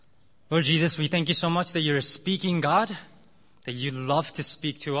Lord Jesus, we thank you so much that you're a speaking God, that you love to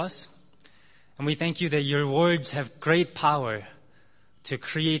speak to us. And we thank you that your words have great power to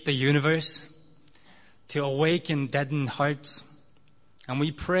create the universe, to awaken deadened hearts. And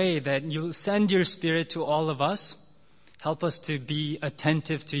we pray that you'll send your Spirit to all of us. Help us to be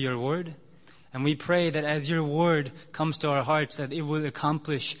attentive to your word. And we pray that as your word comes to our hearts, that it will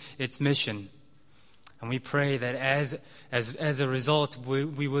accomplish its mission. And we pray that as a result,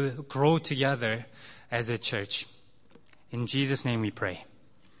 we will grow together as a church. In Jesus' name we pray.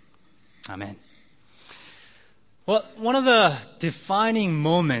 Amen. Well, one of the defining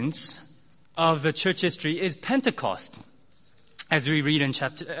moments of the church history is Pentecost, as we read in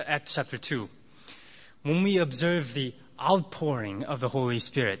Acts chapter 2, when we observe the outpouring of the Holy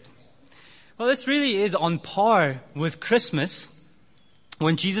Spirit. Well, this really is on par with Christmas,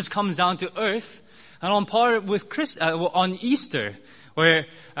 when Jesus comes down to earth, and on par with on Easter, where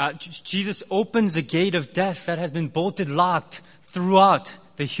Jesus opens the gate of death that has been bolted locked throughout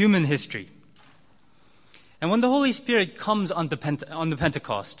the human history. And when the Holy Spirit comes on the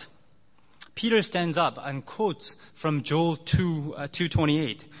Pentecost, Peter stands up and quotes from Joel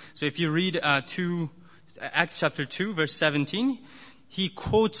 2:28. So if you read Acts chapter 2, verse 17, he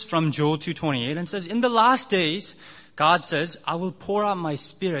quotes from Joel 2:28 and says, "In the last days, God says, I will pour out my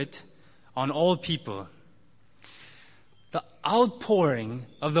Spirit on all people." The outpouring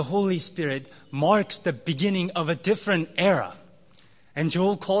of the Holy Spirit marks the beginning of a different era. And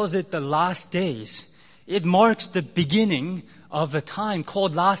Joel calls it the last days. It marks the beginning of a time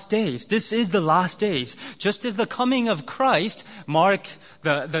called last days. This is the last days. Just as the coming of Christ marked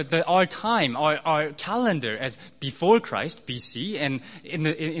our time, our calendar as before Christ, BC, and in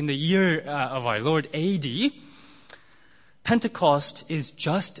the year of our Lord, AD, Pentecost is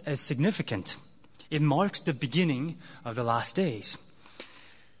just as significant. It marks the beginning of the last days.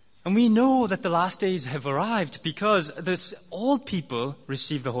 And we know that the last days have arrived because all people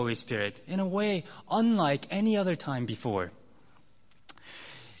receive the Holy Spirit in a way unlike any other time before.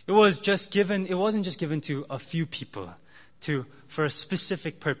 It wasn't just given to a few people for a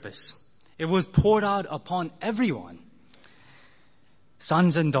specific purpose. It was poured out upon everyone.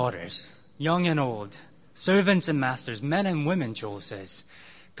 Sons and daughters, young and old, servants and masters, men and women, Joel says.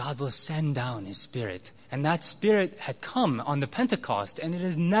 God will send down His Spirit. And that Spirit had come on the Pentecost, and it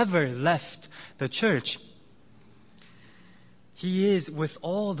has never left the church. He is with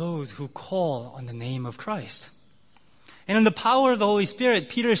all those who call on the name of Christ. And in the power of the Holy Spirit,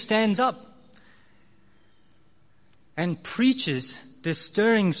 Peter stands up and preaches this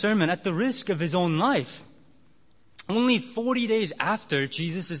stirring sermon at the risk of his own life. Only 40 days after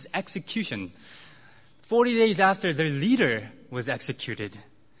Jesus' execution, 40 days after their leader was executed.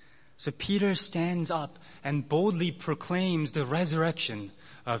 So Peter stands up and boldly proclaims the resurrection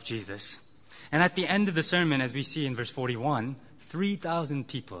of Jesus. And at the end of the sermon, as we see in verse 41, 3,000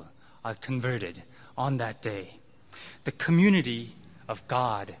 people are converted on that day. The community of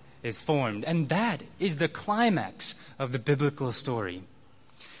God is formed. And that is the climax of the biblical story.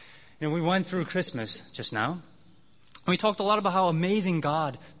 We went through Christmas just now. We talked a lot about how amazing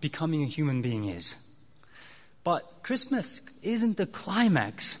God becoming a human being is. But Christmas isn't the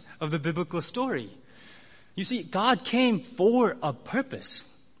climax of the biblical story. You see, God came for a purpose.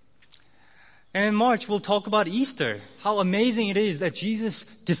 And in March, we'll talk about Easter, how amazing it is that Jesus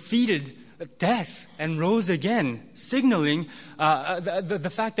defeated death and rose again, signaling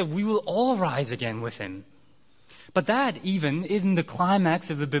the fact that we will all rise again with Him. But that even isn't the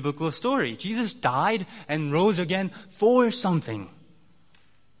climax of the biblical story. Jesus died and rose again for something.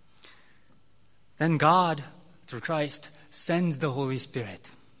 Then God, through Christ, sends the Holy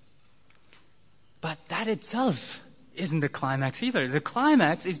Spirit. But that itself isn't the climax either. The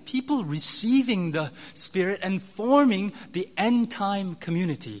climax is people receiving the Spirit and forming the end-time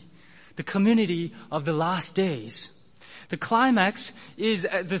community, the community of the last days. The climax is,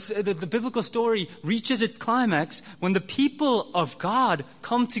 the biblical story reaches its climax when the people of God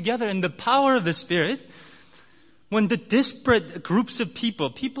come together in the power of the Spirit, when the disparate groups of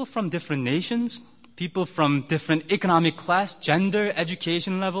people from different nations, people from different economic class, gender,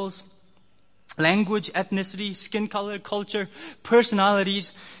 education levels, language, ethnicity, skin color, culture,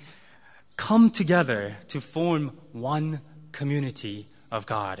 personalities, come together to form one community of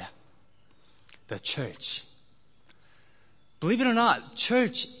God, the church. Believe it or not,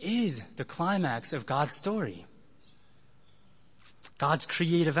 church is the climax of God's story. God's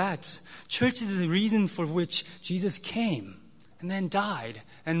creative acts. Church is the reason for which Jesus came and then died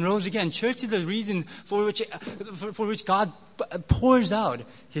and rose again. Church is the reason for which God pours out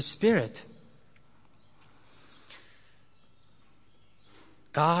His Spirit.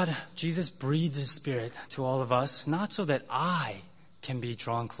 God, Jesus breathed His Spirit to all of us, not so that I can be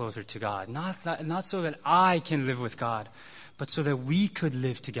drawn closer to God, not so that I can live with God, but so that we could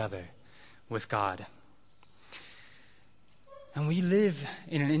live together with God. And we live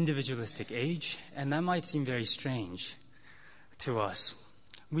in an individualistic age, and that might seem very strange to us.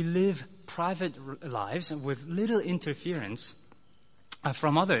 We live private lives with little interference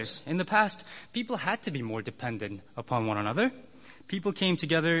from others. In the past, people had to be more dependent upon one another. People came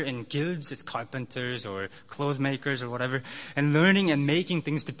together in guilds as carpenters or clothes makers or whatever, and learning and making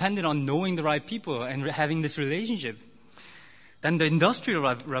things depended on knowing the right people and having this relationship. Then the Industrial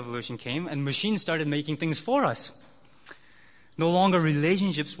Revolution came, and machines started making things for us. No longer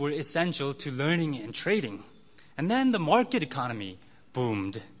relationships were essential to learning and trading. And then the market economy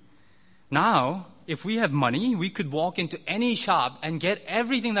boomed. Now, if we have money, we could walk into any shop and get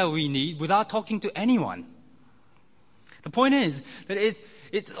everything that we need without talking to anyone. The point is that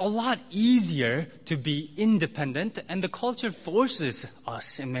it's a lot easier to be independent, and the culture forces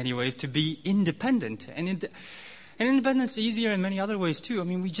us in many ways to be independent. And independence is easier in many other ways too. I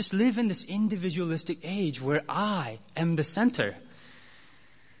mean, we just live in this individualistic age where I am the center.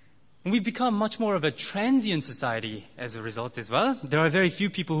 And we've become much more of a transient society as a result as well. There are very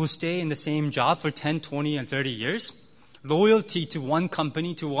few people who stay in the same job for 10, 20, and 30 years. Loyalty to one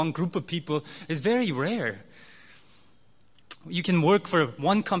company, to one group of people is very rare. You can work for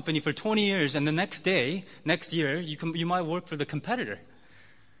one company for 20 years, and the next year, you might work for the competitor.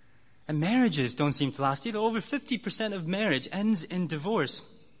 And marriages don't seem to last either. Over 50% of marriage ends in divorce.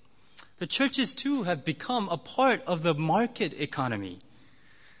 The churches, too, have become a part of the market economy.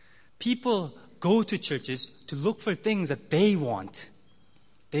 People go to churches to look for things that they want.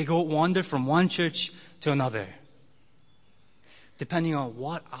 They go wander from one church to another, depending on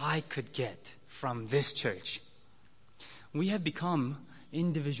what I could get from this church. We have become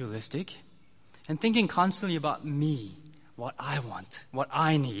individualistic and thinking constantly about me, what I want, what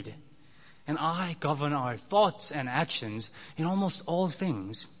I need. And I govern our thoughts and actions in almost all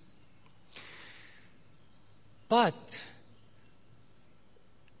things. But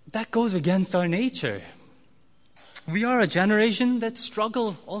that goes against our nature. We are a generation that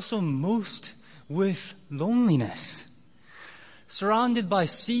struggle also most with loneliness. Surrounded by a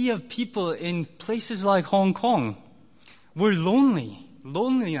sea of people in places like Hong Kong, we're lonely.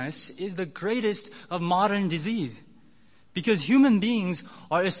 Loneliness is the greatest of modern disease. Because human beings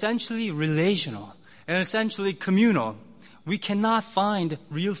are essentially relational and essentially communal. We cannot find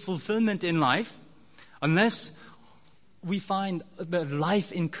real fulfillment in life unless we find the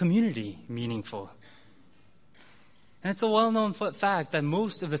life in community meaningful. And it's a well-known fact that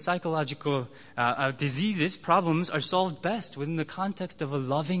most of the psychological diseases, problems, are solved best within the context of a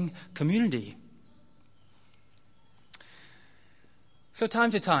loving community. So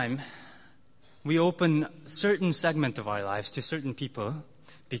time to time, we open certain segment of our lives to certain people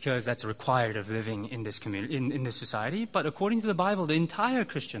because that's required of living in this community, in this society. But according to the Bible, the entire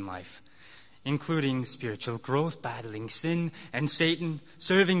Christian life, including spiritual growth, battling sin and Satan,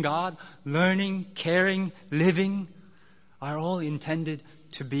 serving God, learning, caring, living, are all intended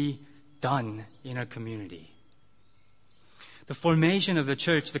to be done in a community. The formation of the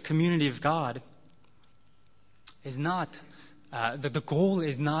church, the community of God, is not, the goal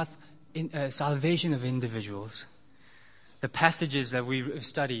is not salvation of individuals. The passages that we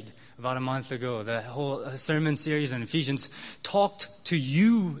studied about a month ago, the whole sermon series on Ephesians, talked to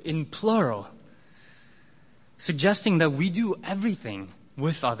you in plural, suggesting that we do everything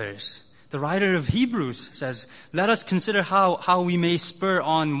with others. The writer of Hebrews says, let us consider how we may spur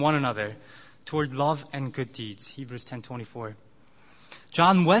on one another toward love and good deeds. Hebrews 10:24.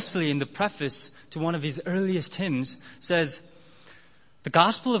 John Wesley, in the preface to one of his earliest hymns, says, the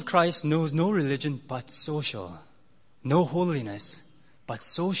gospel of Christ knows no religion but social, no holiness but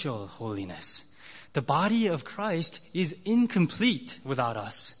social holiness. The body of Christ is incomplete without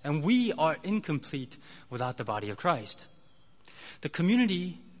us, and we are incomplete without the body of Christ. The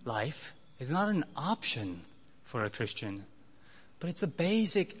community life is not an option for a Christian, but it's a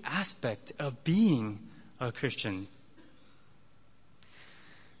basic aspect of being a Christian.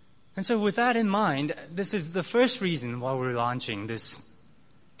 And so with that in mind, this is the first reason why we're launching this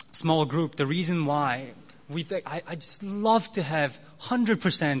small group, the reason why I just love to have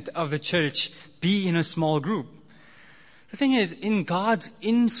 100% of the church be in a small group. The thing is, in God's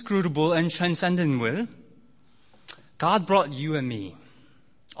inscrutable and transcendent will, God brought you and me,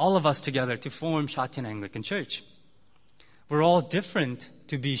 all of us together, to form Shatin Anglican Church. We're all different,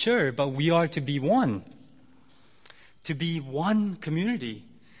 to be sure, but we are to be one community.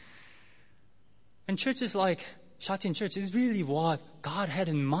 And churches like Shatin Church is really what God had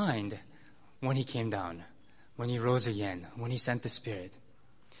in mind when He came down, when He rose again, when He sent the Spirit.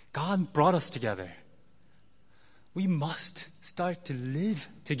 God brought us together. We must start to live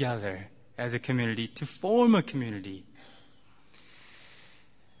together as a community, to form a community.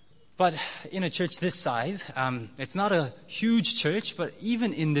 But in a church this size, it's not a huge church, but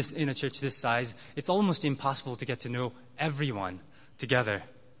even in a church this size, it's almost impossible to get to know everyone together.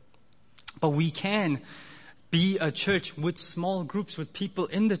 But we can be a church with small groups, with people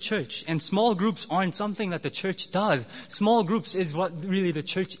in the church. And small groups aren't something that the church does. Small groups is what really the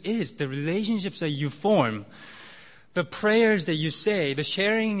church is, the relationships that you form, the prayers that you say, the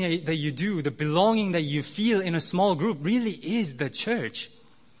sharing that you do, the belonging that you feel in a small group really is the church.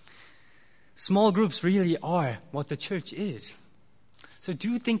 Small groups really are what the church is. So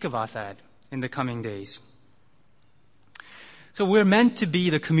do think about that in the coming days. So we're meant to be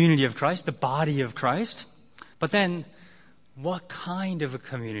the community of Christ, the body of Christ. But then, what kind of a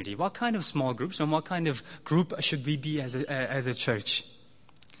community? What kind of small groups and what kind of group should we be as a church?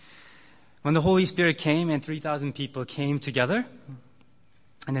 When the Holy Spirit came and 3,000 people came together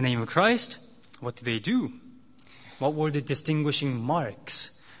in the name of Christ, what did they do? What were the distinguishing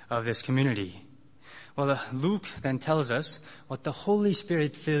marks of this community? Well, Luke then tells us what the Holy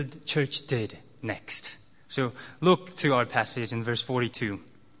Spirit-filled church did next. So look to our passage in verse 42.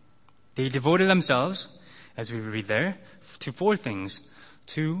 They devoted themselves, as we read there, to 4 things: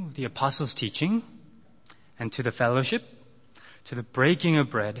 to the apostles' teaching, and to the fellowship, to the breaking of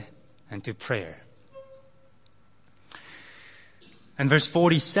bread, and to prayer. And verse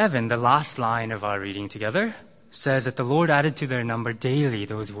 47, the last line of our reading together, says that the Lord added to their number daily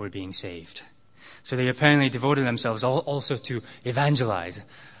those who were being saved. So they apparently devoted themselves also to evangelize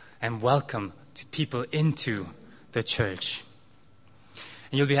and welcome people into the church.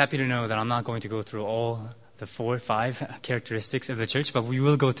 And you'll be happy to know that I'm not going to go through all the 4 or 5 characteristics of the church, but we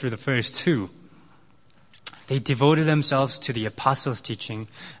will go through the first 2. They devoted themselves to the apostles' teaching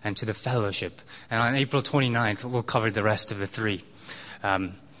and to the fellowship. And on April 29th, we'll cover the rest of the 3.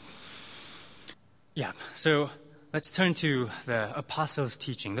 So let's turn to the apostles'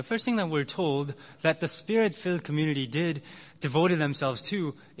 teaching. The first thing that we're told that the Spirit-filled community devoted themselves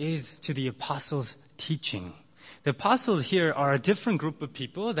to is to the apostles' teaching. The apostles here are a different group of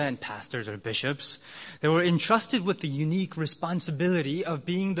people than pastors or bishops. They were entrusted with the unique responsibility of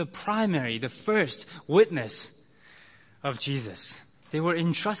being the primary, the first witness of Jesus. They were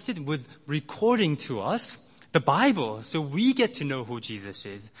entrusted with recording to us the Bible, so we get to know who Jesus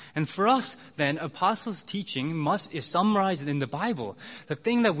is. And for us, then, apostles' teaching is summarized in the Bible. The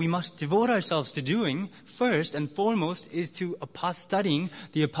thing that we must devote ourselves to doing, first and foremost, is to studying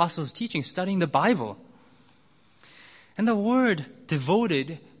the apostles' teaching, studying the Bible. And the word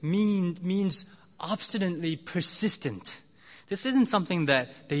devoted means obstinately persistent. This isn't something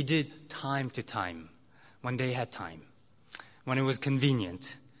that they did time to time, when they had time, when it was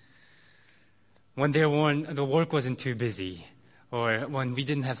convenient, when the work wasn't too busy, or when we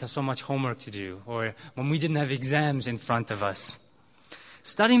didn't have so much homework to do, or when we didn't have exams in front of us.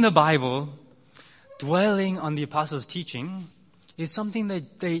 Studying the Bible, dwelling on the apostles' teaching, is something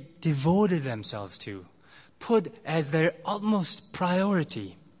that they devoted themselves to, put as their utmost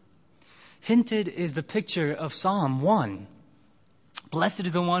priority. Hinted is the picture of Psalm 1. Blessed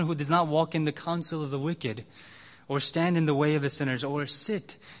is the one who does not walk in the counsel of the wicked, or stand in the way of the sinners, or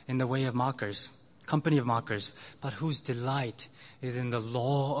sit in the way of company of mockers, but whose delight is in the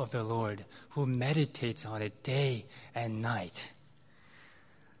law of the Lord, who meditates on it day and night.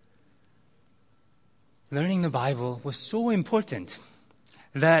 Learning the Bible was so important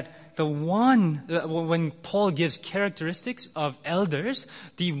that when Paul gives characteristics of elders,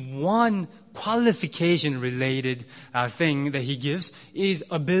 the one qualification-related thing that he gives is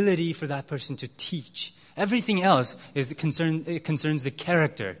ability for that person to teach. Everything else concerns the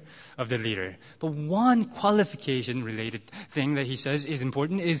character of the leader. But one qualification-related thing that he says is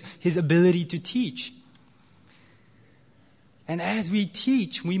important is his ability to teach. And as we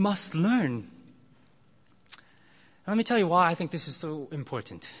teach, we must learn. Let me tell you why I think this is so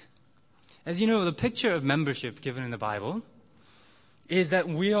important. As you know, the picture of membership given in the Bible is that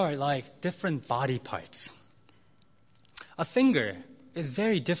we are like different body parts. A finger is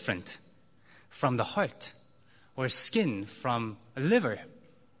very different from the heart, or skin from a liver.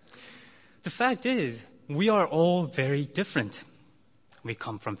 The fact is, we are all very different. We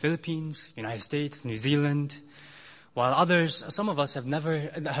come from Philippines, United States, New Zealand, while some of us have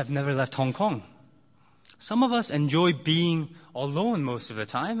never left Hong Kong. Some of us enjoy being alone most of the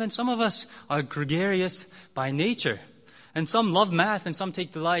time, and some of us are gregarious by nature. And some love math, and some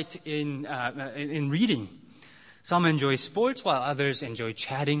take delight in reading. Some enjoy sports while others enjoy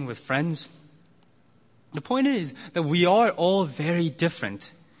chatting with friends. The point is that we are all very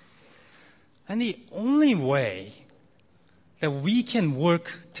different. And the only way that we can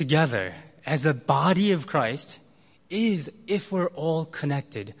work together as a body of Christ is if we're all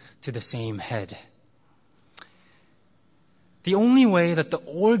connected to the same head. The only way that the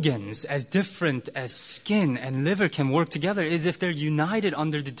organs, as different as skin and liver, can work together is if they're united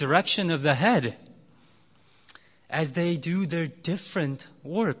under the direction of the head, as they do their different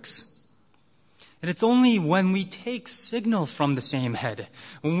works. And it's only when we take signal from the same head,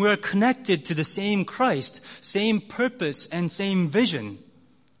 when we're connected to the same Christ, same purpose, and same vision,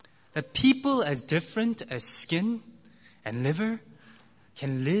 that people as different as skin and liver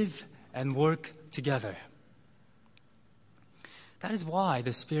can live and work together. That is why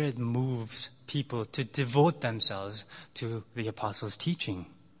the Spirit moves people to devote themselves to the apostles' teaching.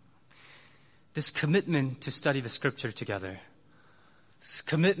 This commitment to study the Scripture together, this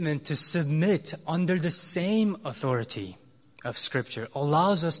commitment to submit under the same authority of Scripture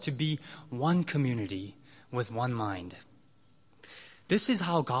allows us to be one community with one mind. This is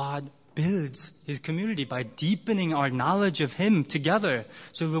how God builds His community, by deepening our knowledge of Him together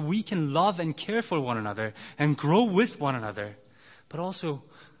so that we can love and care for one another and grow with one another, but also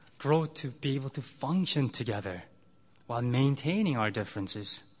grow to be able to function together while maintaining our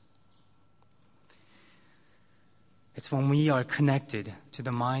differences. It's when we are connected to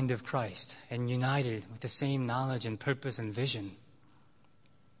the mind of Christ and united with the same knowledge and purpose and vision.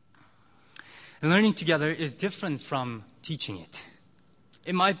 And learning together is different from teaching it.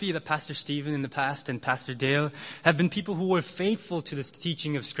 It might be that Pastor Stephen in the past and Pastor Dale have been people who were faithful to the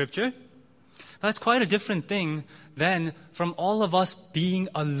teaching of Scripture. That's quite a different thing than from all of us being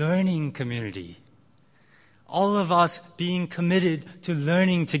a learning community. All of us being committed to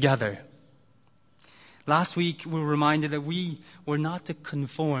learning together. Last week, we were reminded that we were not to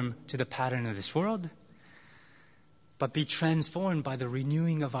conform to the pattern of this world, but be transformed by the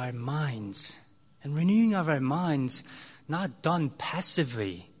renewing of our minds. And renewing of our minds, not done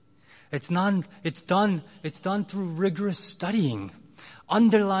passively. It's done through rigorous studying,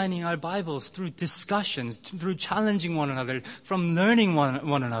 underlining our Bibles through discussions, through challenging one another, from learning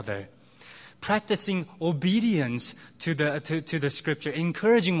one another. Practicing obedience to the Scripture,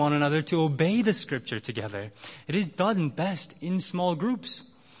 encouraging one another to obey the Scripture together. It is done best in small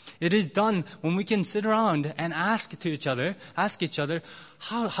groups. It is done when we can sit around and ask each other,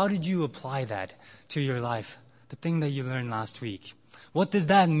 how did you apply that to your life? The thing that you learned last week. What does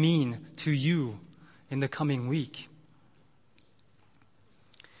that mean to you in the coming week?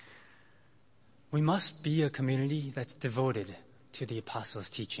 We must be a community that's devoted to the apostles'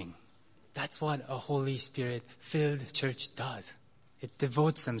 teaching. That's what a Holy Spirit-filled church does. It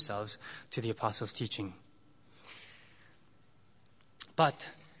devotes themselves to the apostles' teaching. But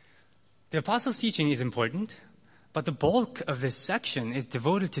the apostles' teaching is important, but the bulk of this section is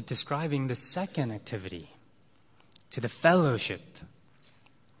devoted to describing the second activity, to the fellowship.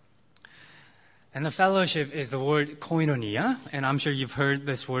 And the fellowship is the word koinonia, and I'm sure you've heard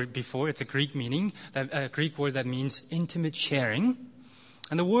this word before. It's a Greek word that means intimate sharing.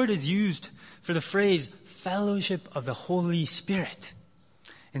 And the word is used for the phrase fellowship of the Holy Spirit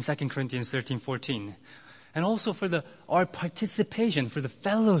in 2 Corinthians 13:14. And also for our participation, for the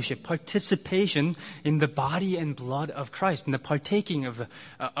fellowship, participation in the body and blood of Christ, in the partaking of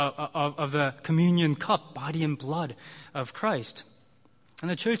the communion cup, body and blood of Christ. And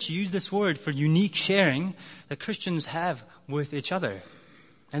the church used this word for unique sharing that Christians have with each other.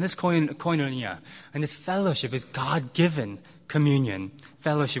 And this koinonia, and this fellowship is God-given communion,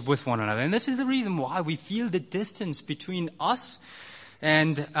 fellowship with one another. And this is the reason why we feel the distance between us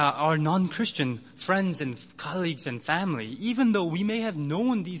and our non-Christian friends and colleagues and family, even though we may have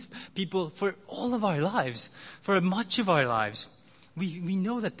known these people for all of our lives, for much of our lives. We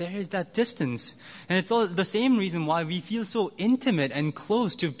know that there is that distance. And it's all the same reason why we feel so intimate and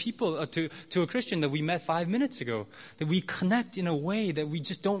close to people, to a Christian that we met 5 minutes ago. That we connect in a way that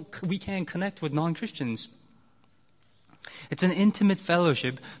we can't connect with non-Christians. It's an intimate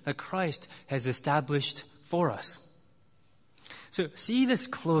fellowship that Christ has established for us. So see this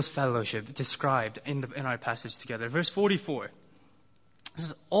close fellowship described in our passage together. Verse 44. This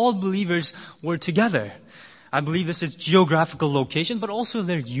is all believers were together. I believe this is geographical location, but also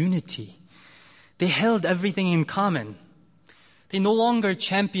their unity. They held everything in common. They no longer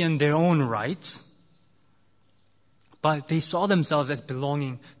championed their own rights, but they saw themselves as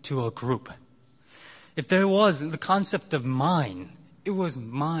belonging to a group. If there was the concept of mine, it was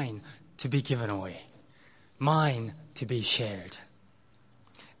mine to be given away, mine to be shared.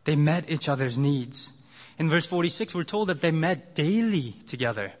 They met each other's needs. In verse 46, we're told that they met daily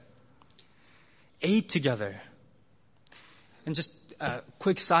together, ate together. And just a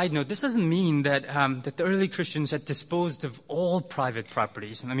quick side note, this doesn't mean that the early Christians had disposed of all private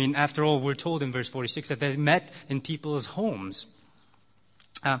properties. I mean, after all, we're told in verse 46 that they met in people's homes.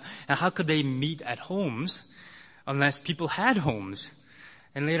 And how could they meet at homes unless people had homes?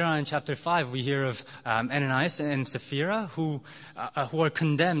 And later on in chapter 5, we hear of Ananias and Sapphira who are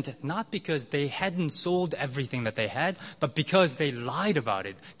condemned not because they hadn't sold everything that they had, but because they lied about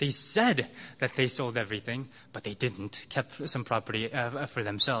it. They said that they sold everything, but they didn't, kept some property for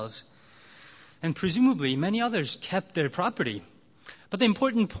themselves. And presumably, many others kept their property. But the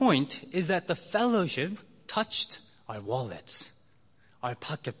important point is that the fellowship touched our wallets, our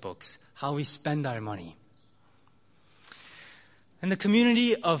pocketbooks, how we spend our money. And the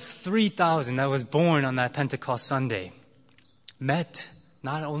community of 3,000 that was born on that Pentecost Sunday met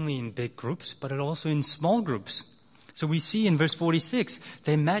not only in big groups, but also in small groups. So we see in verse 46,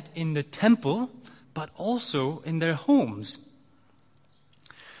 they met in the temple, but also in their homes.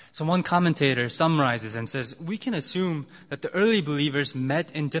 So one commentator summarizes and says, we can assume that the early believers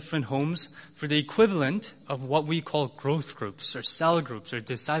met in different homes for the equivalent of what we call growth groups or cell groups or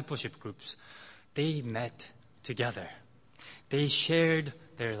discipleship groups. They met together. They shared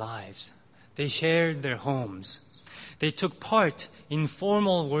their lives. They shared their homes. They took part in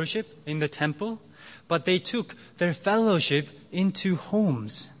formal worship in the temple, but they took their fellowship into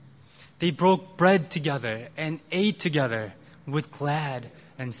homes. They broke bread together and ate together with glad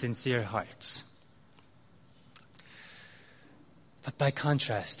and sincere hearts. But by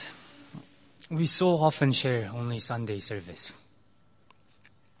contrast, we so often share only Sunday service.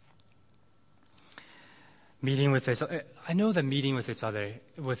 I know that meeting with each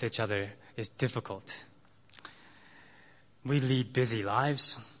other is difficult. We lead busy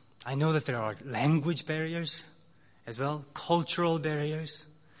lives. I know that there are language barriers as well, cultural barriers.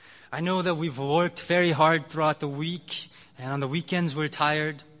 I know that we've worked very hard throughout the week, and on the weekends we're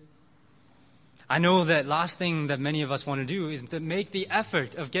tired. I know that last thing that many of us want to do is to make the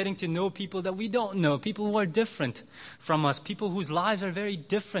effort of getting to know people that we don't know, people who are different from us, people whose lives are very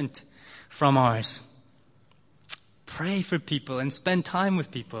different from ours. Pray for people and spend time with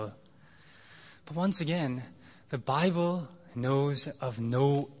people. But once again, the Bible knows of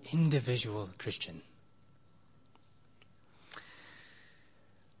no individual Christian.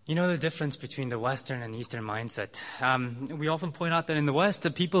 You know the difference between the Western and Eastern mindset. We often point out that in the West,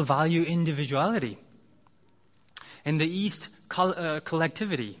 the people value individuality. In the East,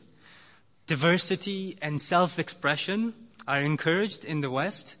 collectivity. Diversity and self-expression are encouraged in the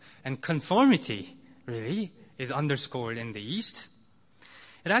West, and conformity, really, is underscored in the East.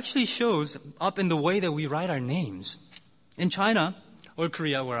 It actually shows up in the way that we write our names. In China, or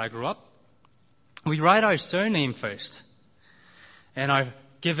Korea, where I grew up, we write our surname first, and our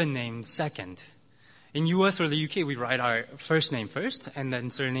given name second. In US or the UK, we write our first name first, and then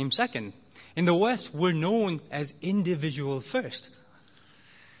surname second. In the West, we're known as individual first.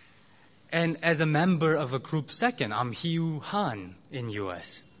 And as a member of a group second. I'm Hee-woo Han in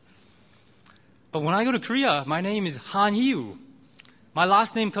US. But when I go to Korea, my name is Han Hee-woo. My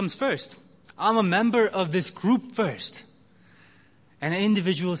last name comes first. I'm a member of this group first, and an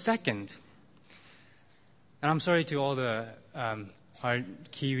individual second. And I'm sorry to all the our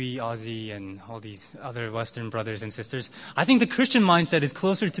Kiwi, Aussie, and all these other Western brothers and sisters. I think the Christian mindset is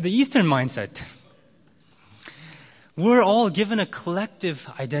closer to the Eastern mindset. We're all given a collective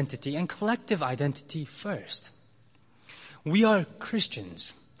identity, and collective identity first. We are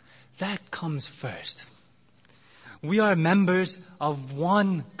Christians. That comes first. We are members of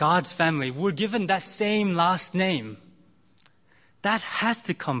one God's family. We're given that same last name. That has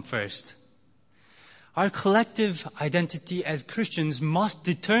to come first. Our collective identity as Christians must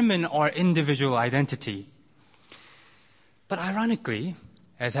determine our individual identity. But ironically,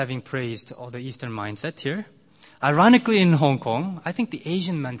 as having praised all the Eastern mindset here, ironically in Hong Kong, I think the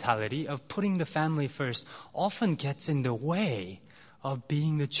Asian mentality of putting the family first often gets in the way of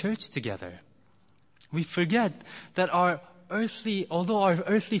being the church together. We forget that although our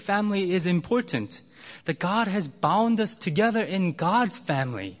earthly family is important, that God has bound us together in God's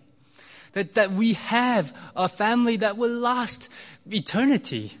family. That we have a family that will last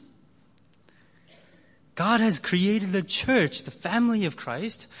eternity. God has created a church, the family of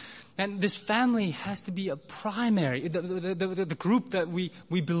Christ, and this family has to be a primary, the group that we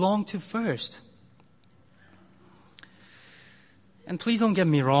belong to first. And please don't get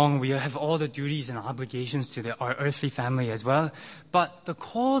me wrong, we have all the duties and obligations to our earthly family as well. But the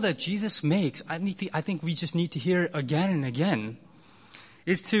call that Jesus makes, I think we just need to hear again and again,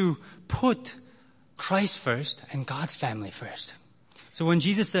 is to put Christ first and God's family first. So when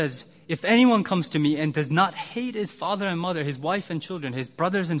Jesus says, if anyone comes to me and does not hate his father and mother, his wife and children, his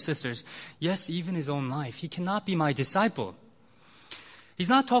brothers and sisters, yes, even his own life, he cannot be my disciple. He's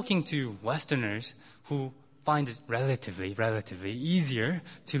not talking to Westerners who find it relatively easier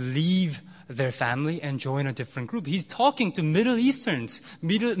to leave their family and join a different group. He's talking to Middle Easterners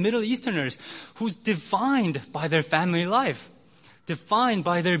who's defined by their family life, defined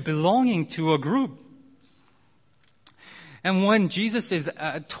by their belonging to a group. And when Jesus is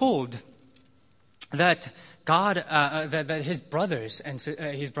told that God, that his brothers and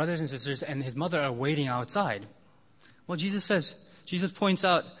sisters and his mother are waiting outside, well, Jesus points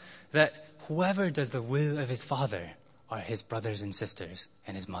out that whoever does the will of his Father are his brothers and sisters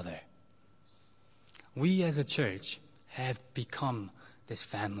and his mother. We as a church have become this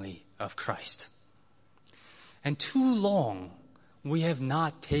family of Christ. And too long, we have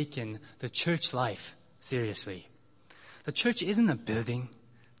not taken the church life seriously. The church isn't a building.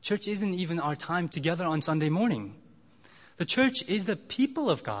 Church isn't even our time together on Sunday morning. The church is the people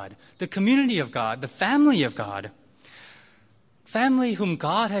of God, the community of God, the family of God. Family whom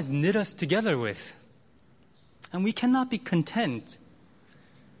God has knit us together with. And we cannot be content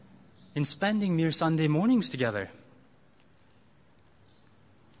in spending mere Sunday mornings together.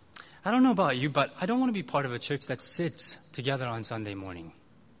 I don't know about you, but I don't want to be part of a church that sits together on Sunday morning.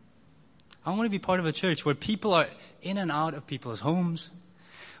 I want to be part of a church where people are in and out of people's homes,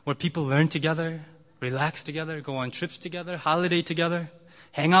 where people learn together, relax together, go on trips together, holiday together,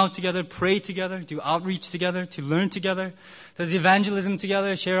 hang out together, pray together, do outreach together, to learn together, does evangelism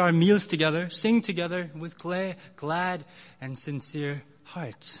together, share our meals together, sing together with glad and sincere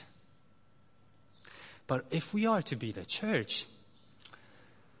hearts. But if we are to be the church,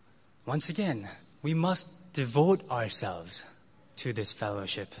 once again, we must devote ourselves to this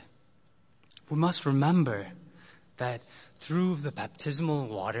fellowship. We must remember that through the baptismal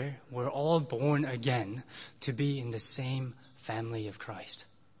water, we're all born again to be in the same family of Christ.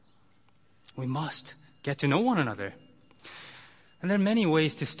 We must get to know one another. And there are many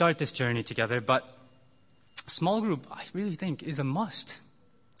ways to start this journey together, but small group, I really think, is a must.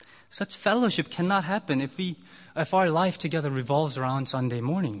 Such fellowship cannot happen if our life together revolves around Sunday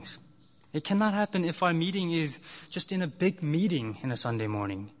mornings. It cannot happen if our meeting is just in a big meeting in a Sunday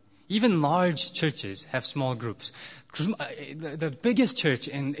morning. Even large churches have small groups. The biggest church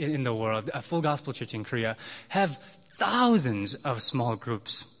in the world, a Full Gospel Church in Korea, have thousands of small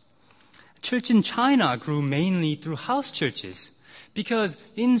groups. Church in China grew mainly through house churches because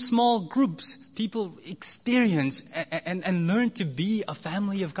in small groups, people experience and learn to be a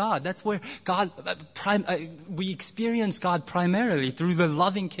family of God. That's where we experience God primarily through the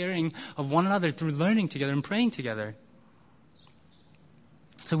loving caring of one another, through learning together and praying together.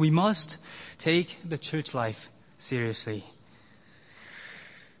 So we must take the church life seriously.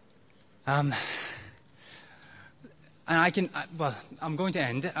 And I'm going to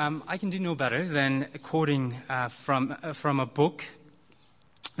end. I can do no better than quoting from a book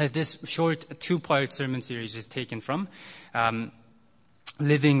that this short 2-part sermon series is taken from, The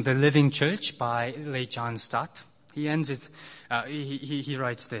Living Church by late John Stott. He ends his, he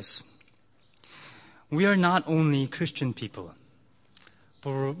writes this: "We are not only Christian people,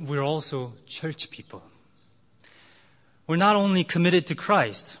 but we're also church people. We're not only committed to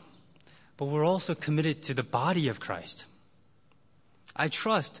Christ, but we're also committed to the body of Christ. I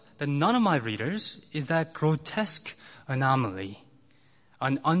trust that none of my readers is that grotesque anomaly,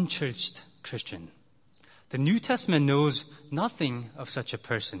 an unchurched Christian. The New Testament knows nothing of such a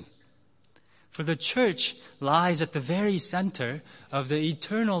person. For the church lies at the very center of the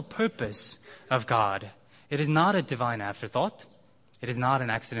eternal purpose of God. It is not a divine afterthought. It is not an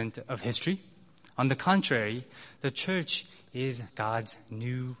accident of history. On the contrary, the church is God's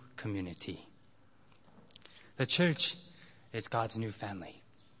new community. The church is God's new family.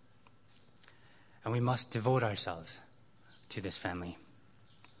 And we must devote ourselves to this family."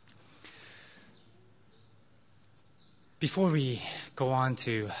 Before we go on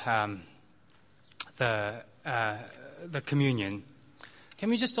to the communion, can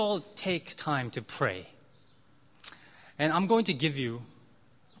we just all take time to pray? And I'm going to give you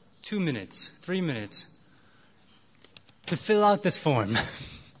 2 minutes, 3 minutes to fill out this form.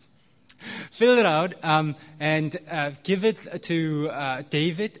 Fill it out and give it to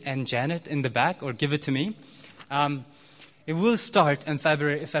David and Janet in the back, or give it to me. It will start on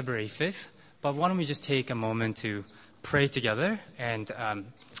February 5th, but why don't we just take a moment to pray together, and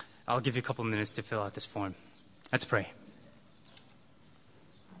I'll give you a couple minutes to fill out this form. Let's pray.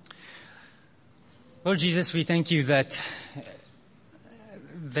 Lord Jesus, we thank you that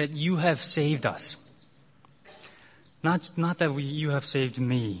you have saved us. Not that you have saved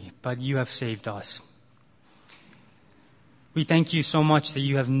me, but you have saved us. We thank you so much that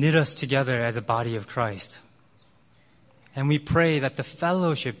you have knit us together as a body of Christ. And we pray that the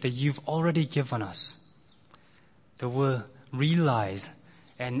fellowship that you've already given us, that we'll realize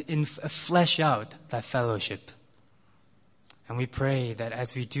and flesh out that fellowship. And we pray that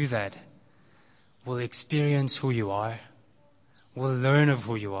as we do that, we'll experience who you are, we'll learn of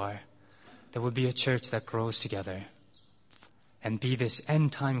who you are, there will be a church that grows together and be this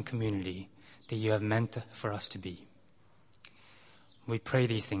end-time community that you have meant for us to be. We pray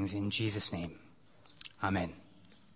these things in Jesus' name. Amen.